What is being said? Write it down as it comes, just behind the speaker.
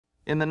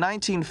In the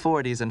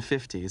 1940s and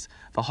 50s,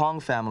 the Hong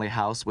family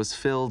house was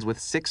filled with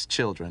 6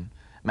 children,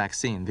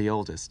 Maxine the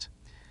oldest.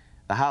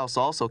 The house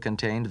also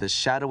contained the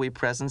shadowy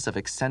presence of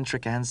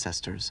eccentric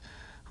ancestors,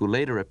 who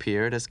later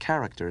appeared as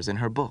characters in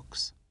her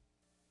books.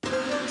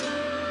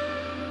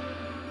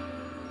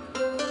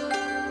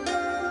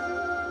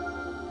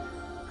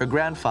 Her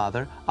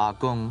grandfather, Ah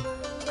Gong,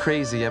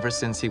 crazy ever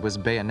since he was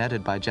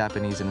bayoneted by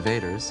Japanese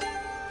invaders,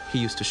 he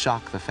used to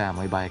shock the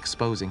family by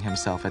exposing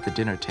himself at the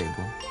dinner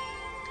table.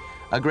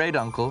 A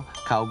great-uncle,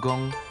 Kao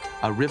Gong,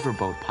 a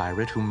riverboat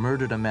pirate who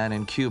murdered a man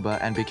in Cuba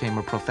and became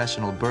a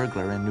professional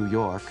burglar in New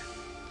York.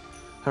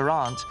 Her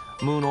aunt,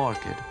 Moon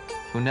Orchid,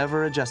 who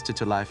never adjusted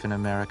to life in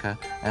America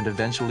and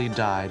eventually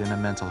died in a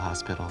mental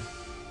hospital.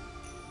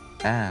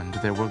 And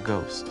there were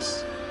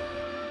ghosts.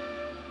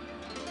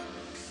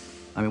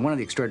 I mean, one of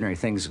the extraordinary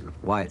things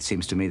why it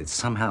seems to me that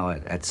somehow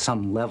at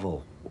some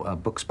level,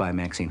 books by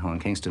Maxine Hong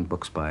Kingston,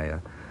 books by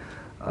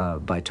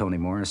Toni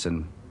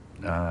Morrison,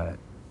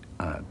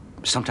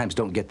 sometimes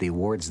don't get the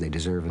awards they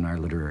deserve in our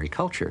literary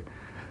culture.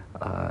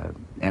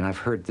 And I've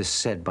heard this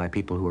said by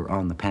people who are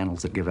on the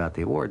panels that give out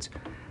the awards,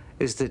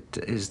 is that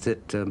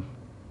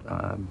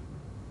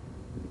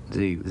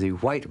the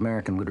white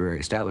American literary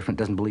establishment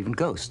doesn't believe in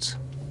ghosts.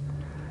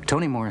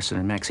 Toni Morrison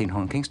and Maxine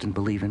Hong Kingston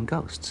believe in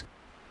ghosts.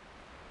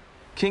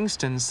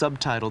 Kingston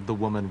subtitled The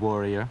Woman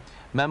Warrior,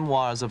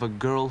 Memoirs of a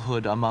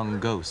Girlhood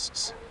Among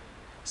Ghosts.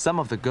 Some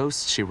of the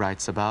ghosts she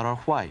writes about are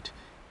white,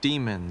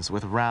 demons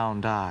with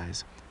round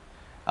eyes.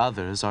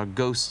 Others are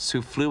ghosts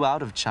who flew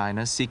out of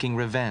China seeking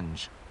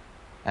revenge.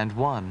 And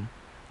one,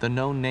 the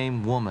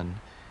no-name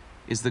woman,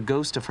 is the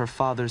ghost of her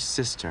father's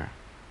sister,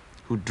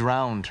 who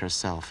drowned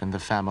herself in the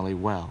family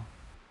well.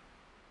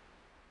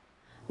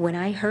 When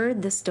I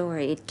heard the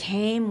story, it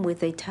came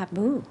with a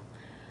taboo.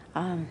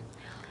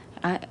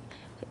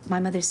 My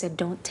mother said,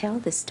 don't tell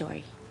this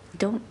story.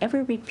 Don't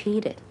ever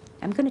repeat it.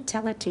 I'm going to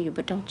tell it to you,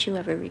 but don't you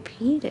ever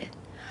repeat it.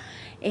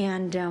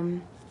 And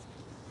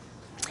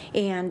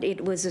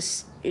it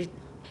was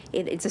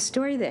it's a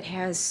story that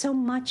has so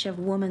much of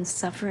woman's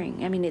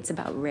suffering. I mean, it's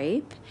about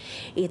rape.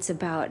 It's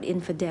about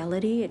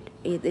infidelity.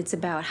 It's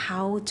about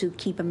how to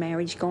keep a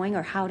marriage going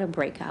or how to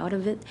break out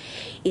of it.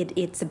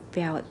 It's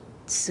about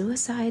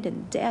suicide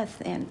and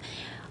death and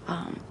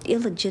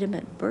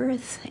illegitimate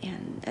birth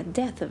and a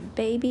death of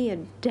baby, a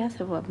death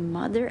of a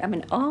mother. I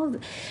mean, all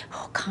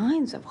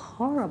kinds of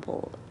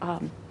horrible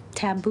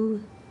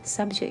taboo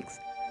subjects.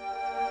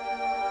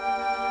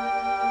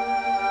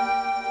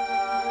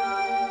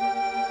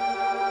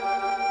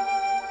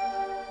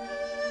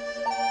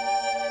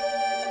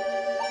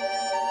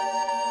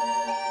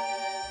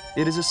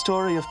 It is a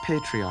story of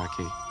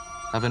patriarchy,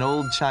 of an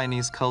old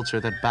Chinese culture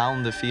that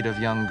bound the feet of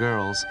young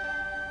girls,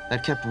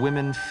 that kept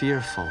women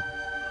fearful,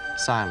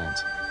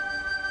 silent,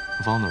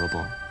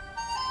 vulnerable.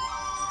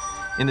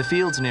 In the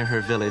fields near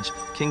her village,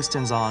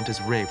 Kingston's aunt is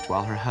raped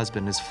while her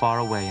husband is far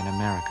away in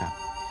America.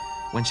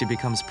 When she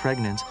becomes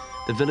pregnant,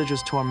 the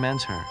villagers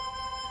torment her.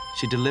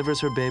 She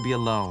delivers her baby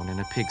alone in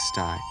a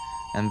pigsty,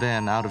 and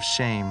then, out of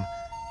shame,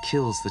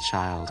 kills the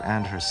child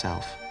and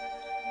herself.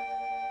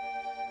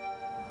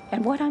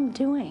 And what I'm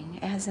doing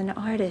as an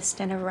artist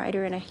and a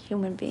writer and a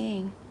human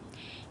being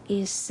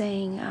is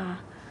saying,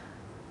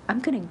 I'm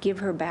going to give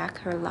her back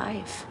her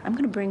life. I'm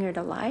going to bring her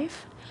to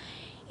life,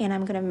 and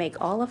I'm going to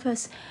make all of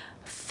us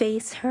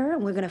face her,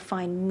 and we're going to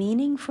find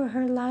meaning for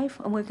her life,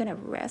 and we're going to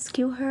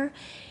rescue her.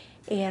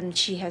 And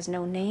she has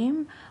no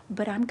name,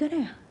 but I'm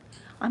going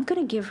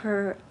to give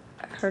her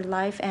her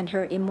life and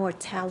her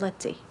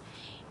immortality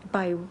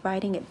by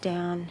writing it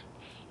down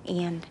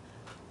and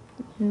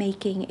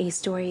making a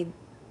story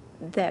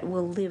that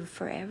will live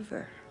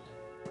forever.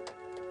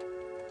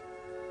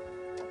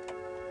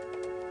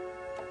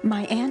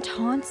 My aunt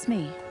haunts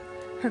me,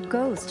 her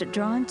ghost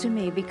drawn to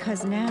me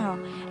because now,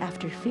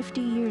 after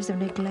 50 years of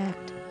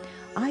neglect,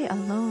 I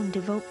alone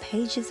devote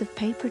pages of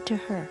paper to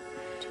her.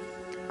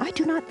 I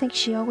do not think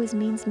she always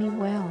means me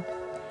well.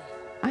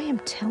 I am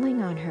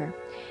telling on her,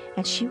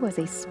 and she was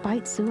a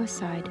spite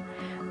suicide,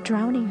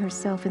 drowning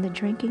herself in the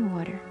drinking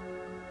water.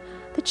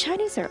 The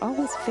Chinese are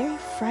always very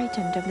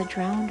frightened of the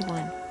drowned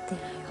one,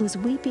 whose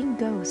weeping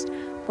ghost,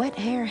 wet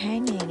hair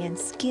hanging and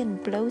skin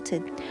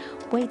bloated,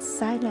 waits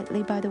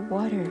silently by the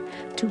water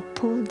to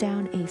pull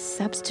down a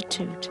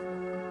substitute.